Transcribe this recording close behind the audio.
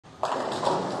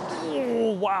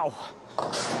Oh, wow.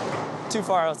 Too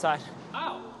far outside.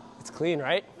 Ow. It's clean,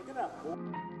 right? Look at that.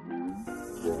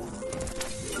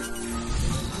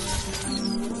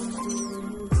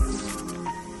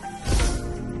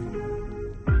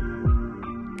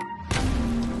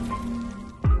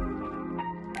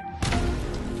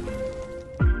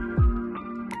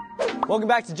 Welcome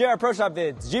back to S.H.A.R.P Pro Shop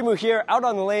Vids. Jimoo here, out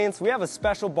on the lanes. We have a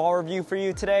special ball review for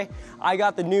you today. I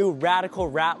got the new Radical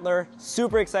Rattler.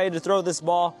 Super excited to throw this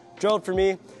ball. Drilled for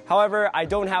me. However, I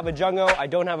don't have a Jungo, I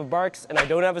don't have a Barks, and I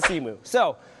don't have a Simu.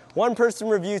 So, one person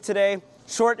review today,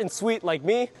 short and sweet like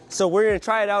me. So we're gonna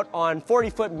try it out on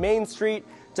 40-foot Main Street.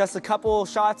 Just a couple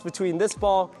shots between this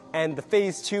ball and the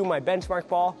Phaze II, my benchmark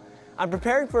ball. I'm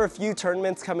preparing for a few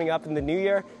tournaments coming up in the new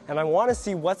year, and I want to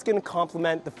see what's going to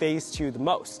complement the Phaze II the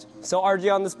most. So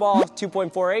RG on this ball,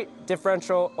 2.48,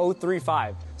 differential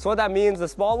 0.35. So what that means,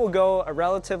 this ball will go a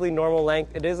relatively normal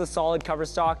length. It is a solid cover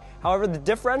stock. However, the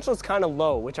differential is kind of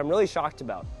low, which I'm really shocked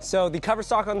about. So the cover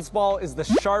stock on this ball is the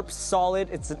S.H.A.R.P Solid.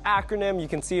 It's an acronym. You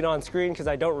can see it on screen because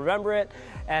I don't remember it.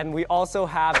 And we also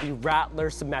have the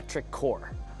Rattler Symmetric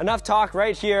Core. Enough talk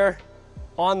right here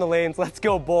on the lanes. Let's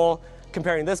go bull.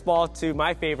 Comparing this ball to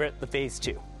my favorite, the Phaze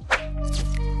II.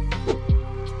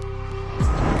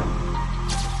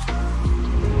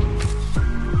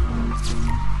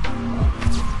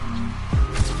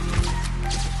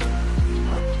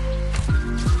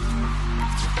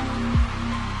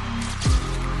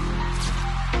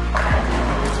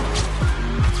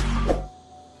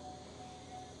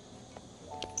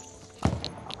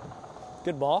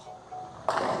 Good ball.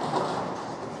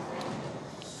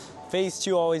 Phaze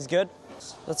II always good.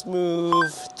 Let's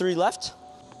move 3 left.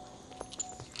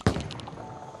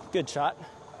 Good shot.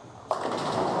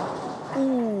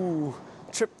 Ooh,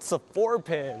 tripped the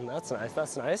 4-pin. That's nice,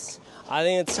 that's nice. I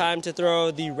think it's time to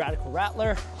throw the Radical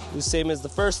Rattler. The same as the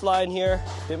first line here,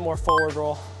 a bit more forward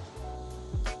roll.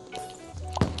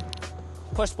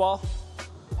 Push ball.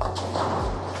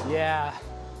 Yeah,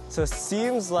 so it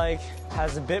seems like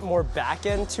has a bit more back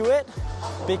end to it,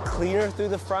 a bit cleaner through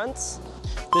the fronts.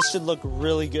 This should look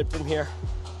really good from here.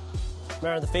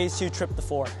 Remember, the Phaze II tripped the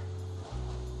 4.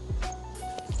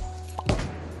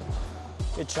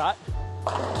 Good shot.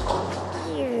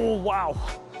 Oh, wow.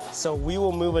 So we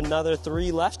will move another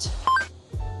 3 left.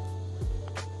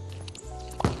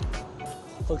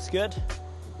 Looks good.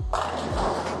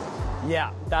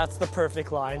 Yeah, that's the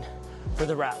perfect line for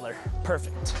the Rattler.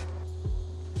 Perfect.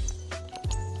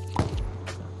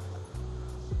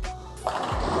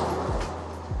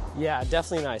 Yeah,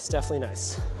 definitely nice, definitely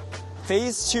nice.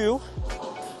 Phaze II,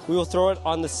 we will throw it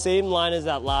on the same line as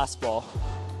that last ball.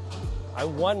 I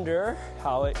wonder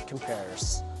how it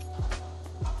compares.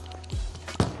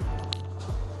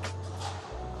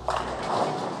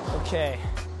 Okay,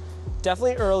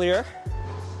 definitely earlier,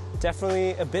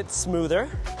 definitely a bit smoother,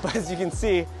 but as you can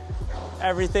see,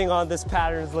 everything on this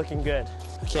pattern is looking good.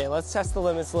 Okay, let's test the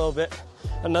limits a little bit.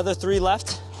 Another 3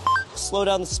 left. Slow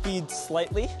down the speed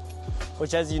slightly,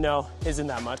 which, as you know, isn't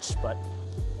that much, but.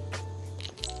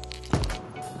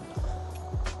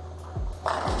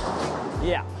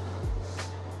 Yeah.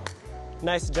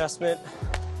 Nice adjustment.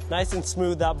 Nice and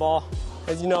smooth, that ball.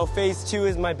 As you know, Phaze II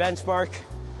is my benchmark.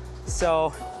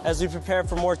 So as we prepare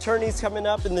for more tourneys coming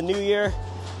up in the new year,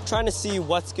 trying to see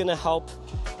what's gonna help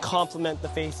complement the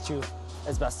Phaze II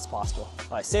as best as possible.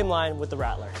 All right, same line with the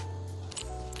Rattler.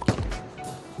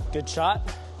 Good shot.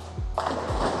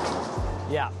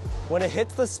 Yeah. When it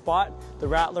hits the spot, the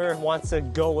Rattler wants to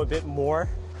go a bit more,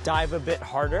 dive a bit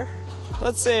harder.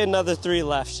 Let's say another 3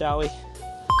 left, shall we?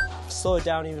 Slow it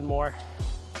down even more.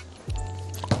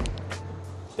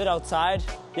 Bit outside.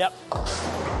 Yep.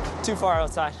 Too far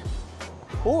outside.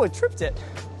 Oh, it tripped it.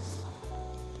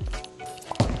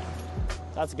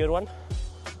 That's a good one.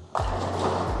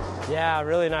 Yeah,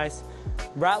 really nice.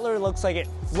 Rattler looks like it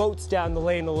floats down the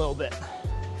lane a little bit.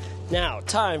 Now,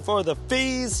 time for the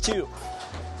Phaze II.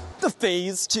 The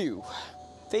Phaze II.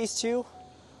 Phaze II,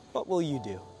 what will you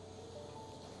do?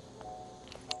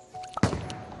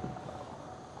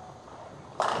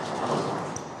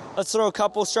 Let's throw a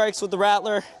couple strikes with the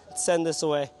Rattler. Let's send this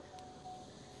away.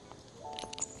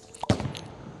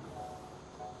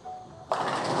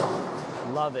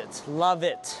 Love it, love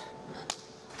it.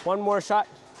 One more shot,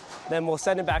 then we'll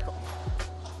send it back home.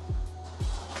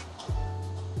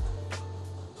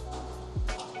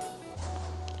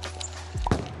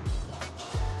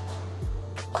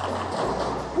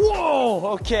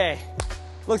 Whoa, okay.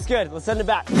 Looks good, let's send it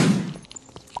back.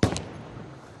 All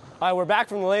right, we're back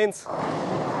from the lanes.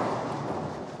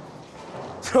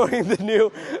 Throwing the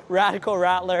new Radical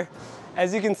Rattler.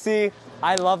 As you can see,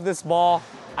 I love this ball.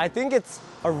 I think it's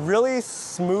a really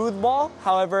smooth ball.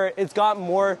 However, it's got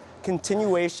more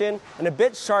continuation and a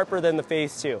bit sharper than the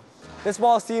Phaze II. This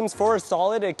ball seems, for a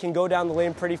solid, it can go down the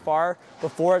lane pretty far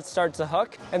before it starts to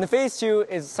hook. And the Phaze II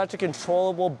is such a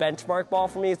controllable benchmark ball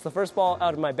for me. It's the first ball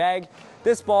out of my bag.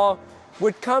 This ball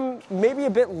would come maybe a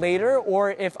bit later,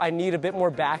 or if I need a bit more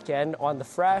back end on the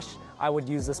fresh, I would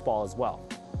use this ball as well.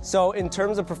 So in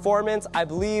terms of performance, I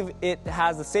believe it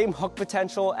has the same hook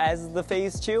potential as the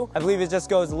Phaze II. I believe it just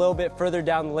goes a little bit further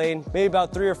down the lane, maybe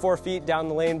about 3 or 4 feet down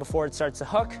the lane before it starts to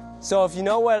hook. So if you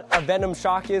know what a Venom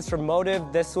shock is from Motive,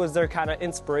 this was their kind of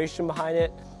inspiration behind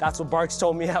it. That's what Barks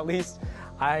told me at least.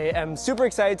 I am super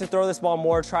excited to throw this ball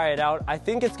more, try it out. I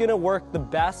think it's gonna work the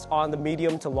best on the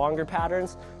medium to longer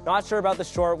patterns. Not sure about the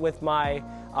short with my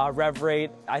rev rate.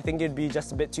 I think it'd be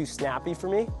just a bit too snappy for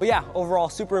me. But yeah, overall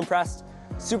super impressed.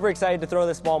 Super excited to throw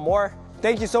this ball more.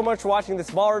 Thank you so much for watching this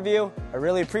ball review. I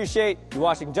really appreciate you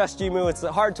watching just Jimoo. It's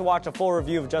hard to watch a full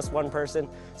review of just one person.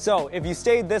 So if you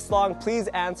stayed this long, please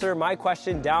answer my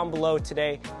question down below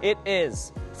today. It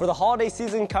is, for the holiday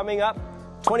season coming up,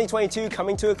 2022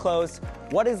 coming to a close,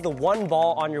 what is the one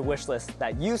ball on your wish list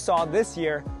that you saw this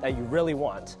year that you really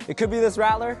want? It could be this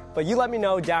Rattler, but you let me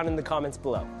know down in the comments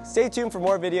below. Stay tuned for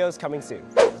more videos coming soon.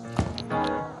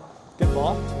 Good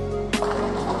ball.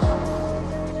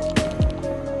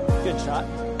 Good shot.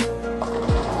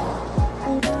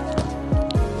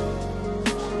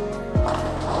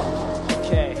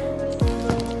 Okay.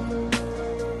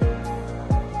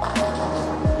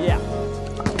 Yeah.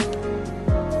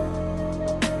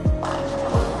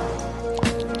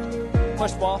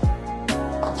 Push ball.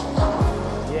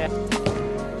 Yeah.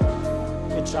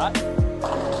 Good shot.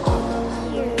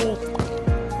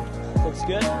 Looks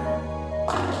good.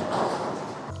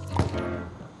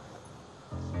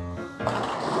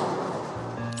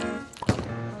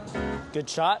 Good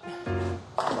shot.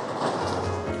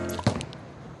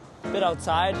 Bit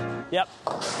outside. Yep.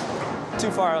 Too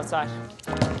far outside.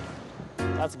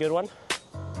 That's a good one.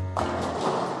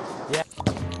 Yeah.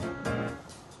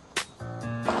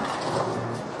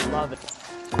 Love it.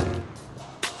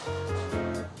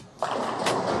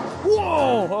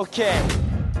 Whoa, okay.